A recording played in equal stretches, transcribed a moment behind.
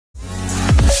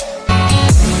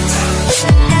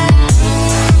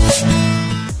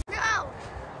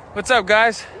What's up,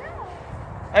 guys?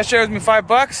 Ashley owes me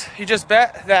 $5. He just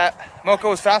bet that Mocha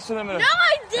was faster than him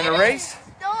in a race.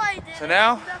 No, I didn't. So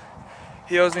now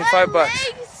he owes me $5. My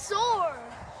leg's sore.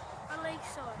 My leg's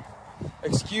sore.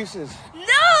 Excuses. No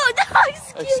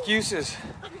Excuses.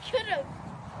 I could've.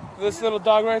 This little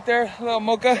dog right there, little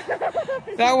Mocha,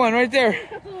 that one right there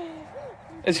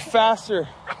is faster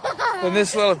than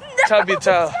this little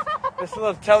this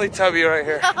little Teletubby right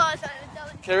here.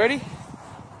 Okay, ready?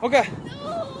 Mocha,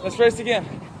 let's race again.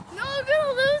 No, I'm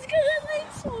gonna lose because my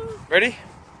leg's sore. Ready?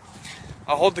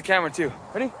 I'll hold the camera too.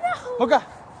 Ready? No. Mocha,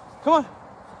 come on.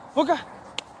 Mocha,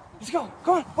 let's go.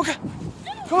 Come on, Mocha.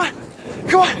 Come on.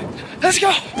 Come on. Let's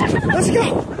go. Let's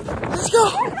go. Let's go.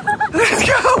 Let's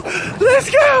go. Let's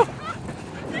go.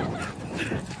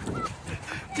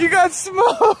 You got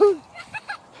smoked.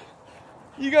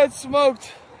 You got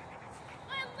smoked.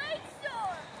 My leg's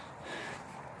sore.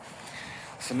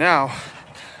 So now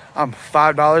I'm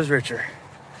 $5 richer.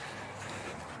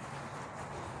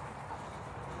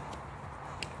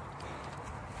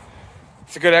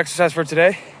 It's a good exercise for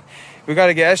today. We got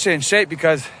to get SJ in shape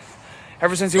because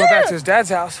ever since he went back to his dad's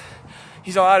house,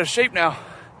 he's all out of shape now.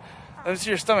 Let me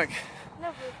see your stomach.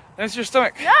 No. Let me see your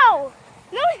stomach. No.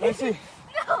 No. Let me see.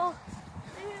 No.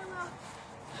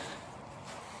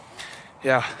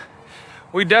 Yeah,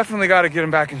 we definitely got to get him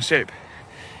back in shape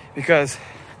because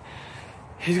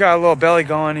he's got a little belly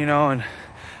going, you know, and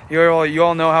you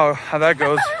all know how that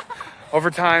goes. Over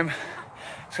time,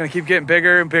 it's gonna keep getting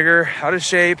bigger and bigger, out of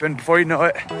shape, and before you know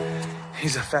it,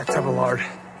 he's a fat tub of lard.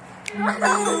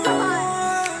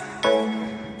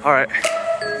 All right,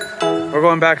 we're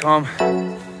going back home,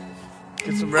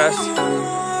 get some rest,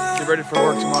 get ready for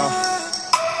work tomorrow.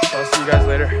 So I'll see you guys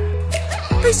later.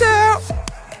 Peace out.